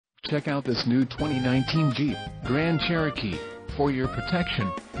Check out this new 2019 Jeep Grand Cherokee. For your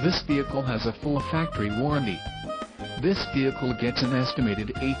protection, this vehicle has a full factory warranty. This vehicle gets an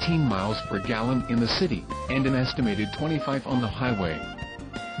estimated 18 miles per gallon in the city, and an estimated 25 on the highway.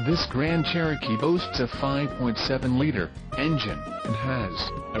 This Grand Cherokee boasts a 5.7-liter engine, and has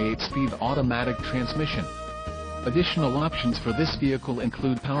a 8-speed automatic transmission. Additional options for this vehicle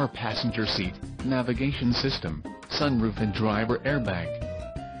include power passenger seat, navigation system, sunroof and driver airbag.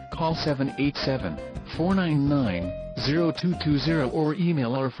 Call 787-499-0220 or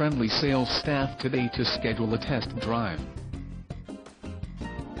email our friendly sales staff today to schedule a test drive.